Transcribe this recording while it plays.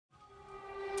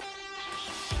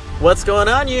What's going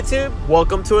on, YouTube?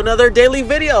 Welcome to another daily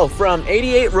video from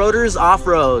 88 Rotors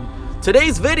Off-Road.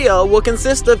 Today's video will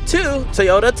consist of two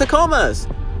Toyota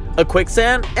Tacomas, a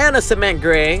Quicksand and a cement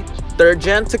gray 3rd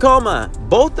gen Tacoma.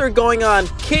 Both are going on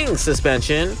King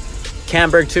suspension,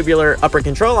 Camburg tubular upper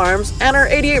control arms, and our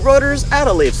 88 Rotors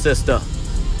out-of-leaf system.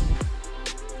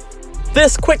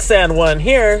 This Quicksand one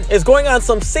here is going on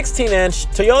some 16-inch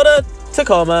Toyota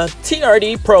Tacoma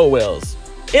TRD Pro wheels.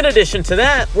 In addition to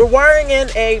that, we're wiring in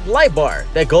a light bar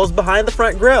that goes behind the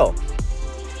front grille.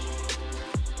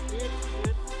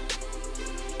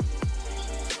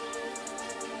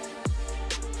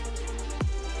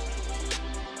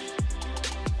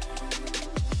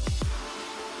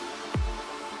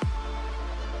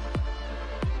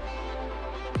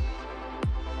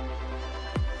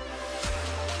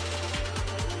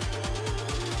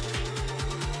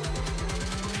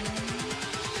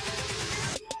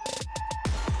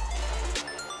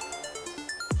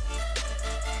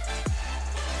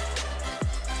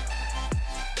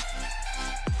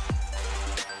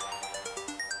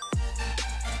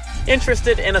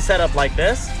 Interested in a setup like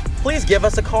this? Please give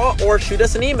us a call or shoot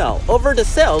us an email over to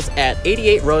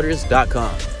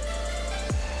sales@88rotors.com.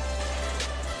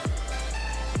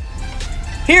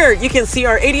 Here you can see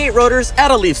our 88 Rotors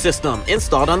out-of-leaf system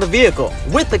installed on the vehicle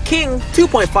with the King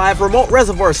 2.5 remote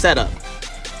reservoir setup.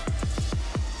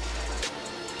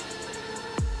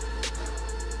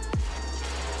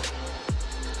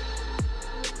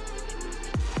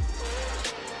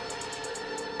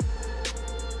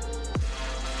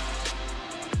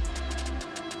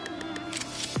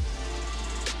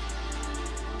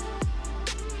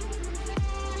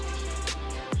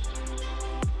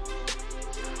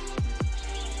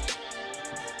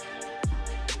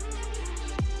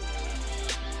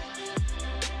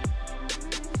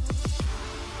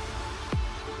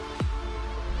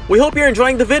 We hope you're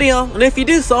enjoying the video, and if you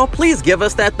do so, please give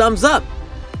us that thumbs up.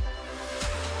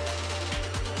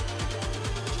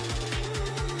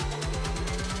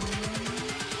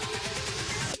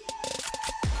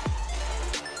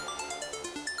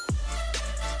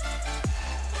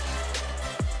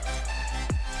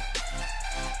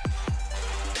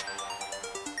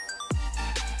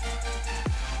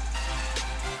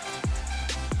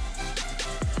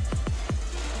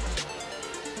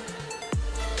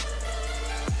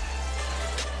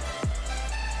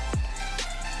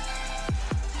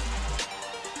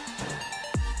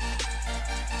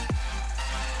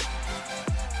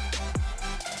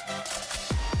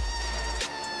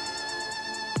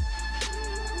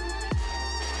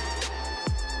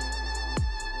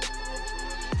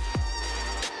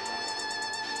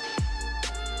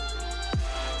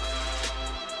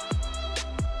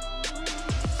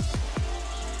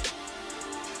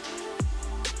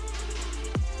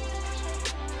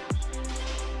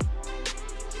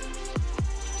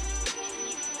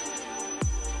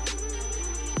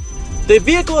 The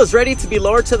vehicle is ready to be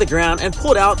lowered to the ground and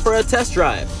pulled out for a test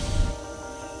drive.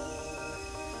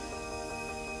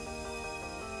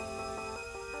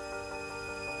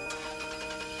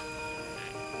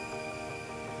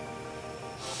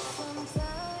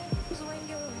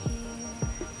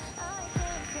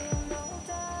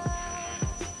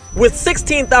 With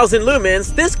 16,000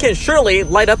 lumens, this can surely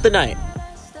light up the night.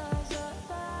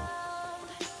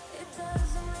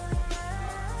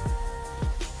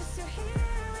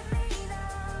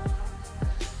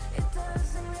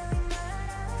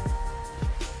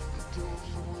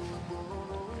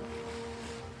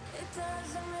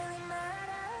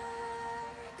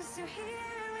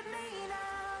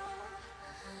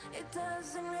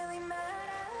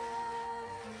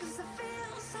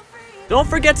 Don't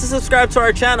forget to subscribe to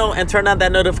our channel and turn on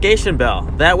that notification bell.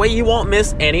 That way you won't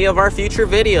miss any of our future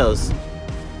videos.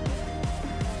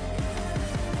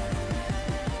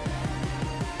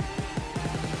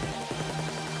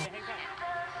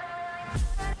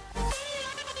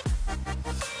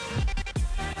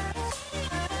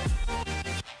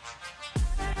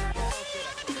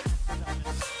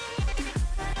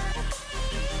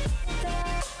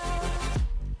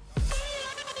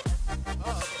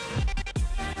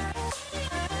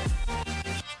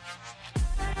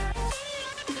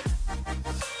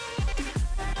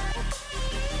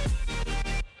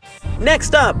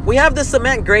 Next up, we have the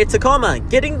cement gray Tacoma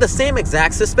getting the same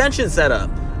exact suspension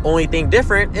setup. Only thing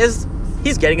different is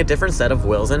he's getting a different set of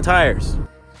wheels and tires.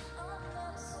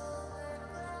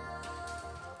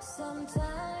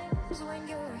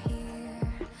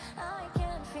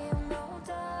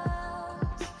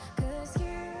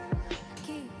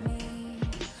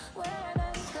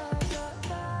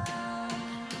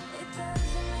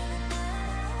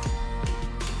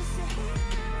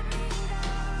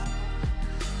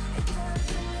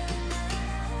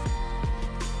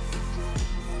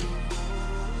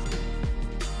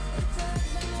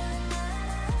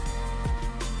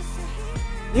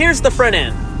 Here's the front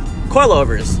end.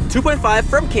 Coilovers, 2.5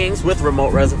 from Kings with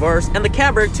remote reservoirs, and the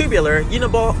Camburg tubular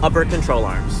uniball upper control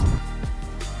arms.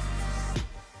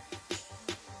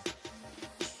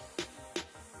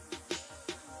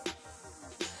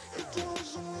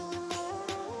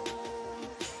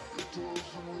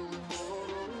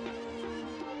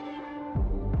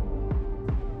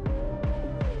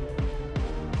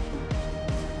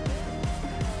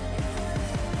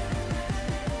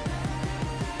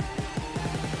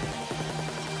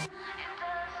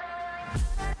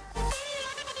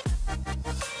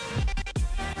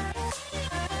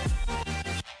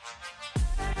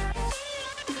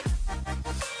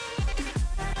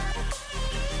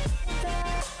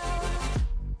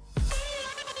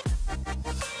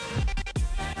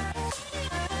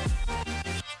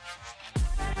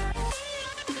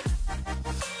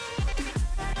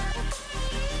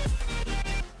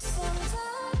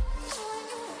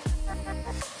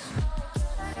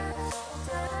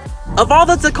 Of all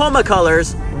the Tacoma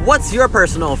colors, what's your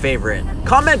personal favorite?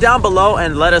 Comment down below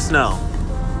and let us know.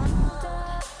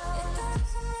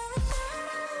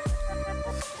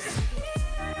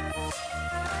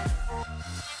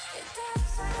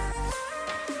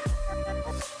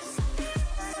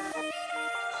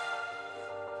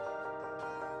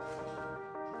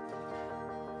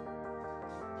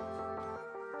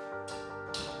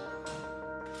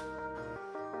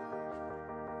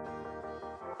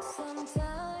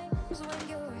 Sometimes when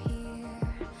you're here,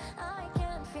 I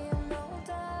can feel no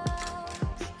doubt,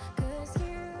 'cause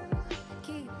you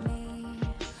keep me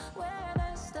where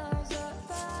the stars are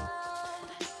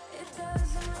found. It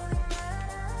doesn't really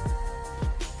matter,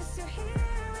 'cause you're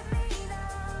here with me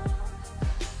now.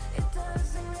 It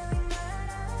doesn't really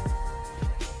matter.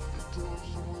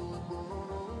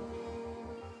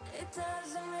 It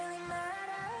doesn't really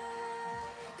matter,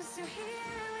 'cause you're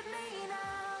here with me now.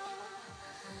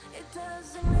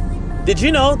 Did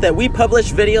you know that we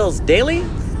publish videos daily?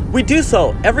 We do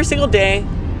so every single day,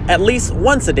 at least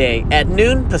once a day at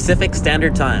noon Pacific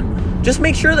Standard Time. Just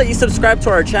make sure that you subscribe to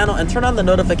our channel and turn on the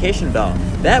notification bell.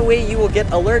 That way you will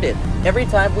get alerted every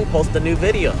time we post a new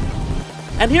video.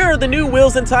 And here are the new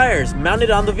wheels and tires mounted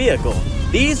on the vehicle.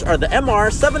 These are the MR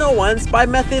 701s by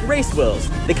Method race wheels.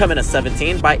 They come in a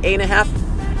 17 by 8.5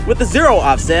 with a 0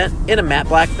 offset in a matte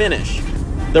black finish.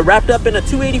 They're wrapped up in a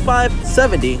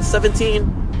 285/70/17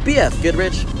 BF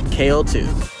Goodrich KO2.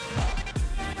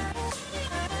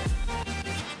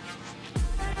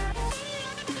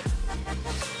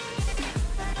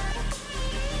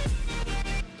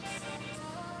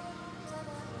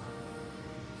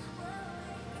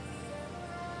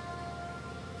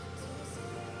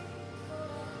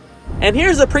 And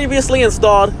here's a previously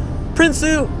installed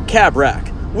Prinsu cab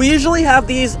rack. We usually have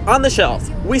these on the shelf.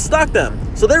 We stock them,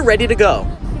 so they're ready to go.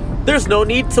 There's no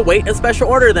need to wait and special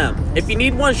order them. If you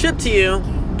need one shipped to you,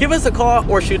 give us a call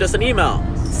or shoot us an email.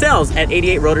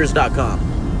 sales@88rotors.com.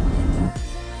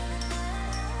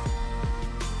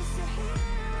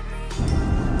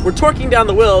 We're torquing down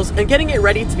the wheels and getting it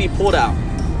ready to be pulled out.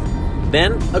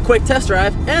 Then a quick test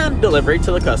drive and delivery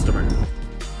to the customer.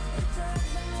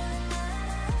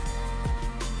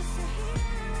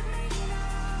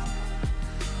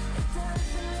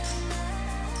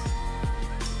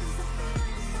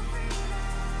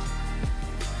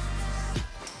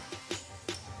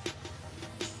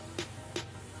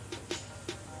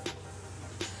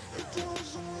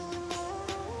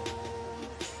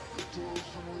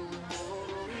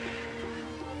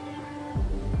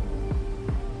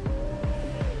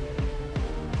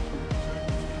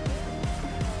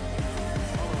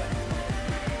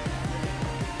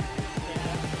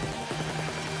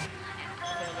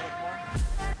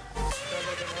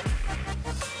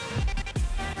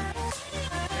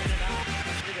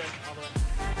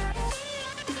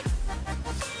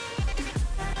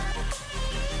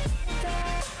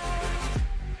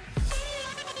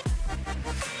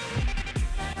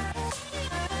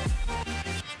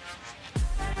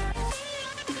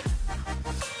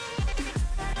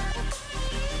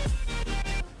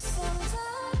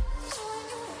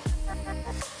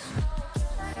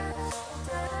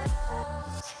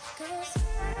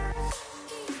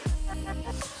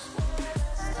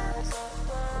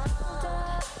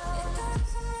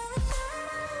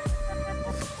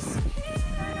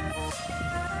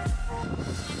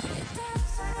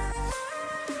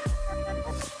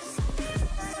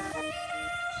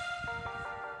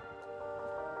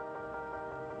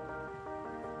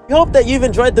 We hope that you've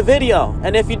enjoyed the video,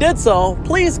 and if you did so,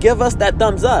 please give us that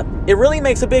thumbs up. It really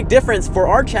makes a big difference for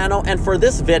our channel and for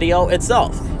this video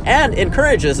itself, and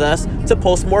encourages us to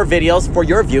post more videos for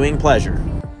your viewing pleasure.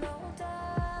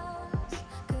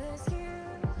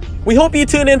 We hope you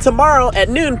tune in tomorrow at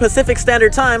noon Pacific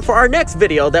Standard Time for our next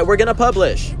video that we're gonna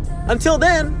publish. Until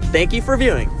then, thank you for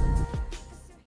viewing.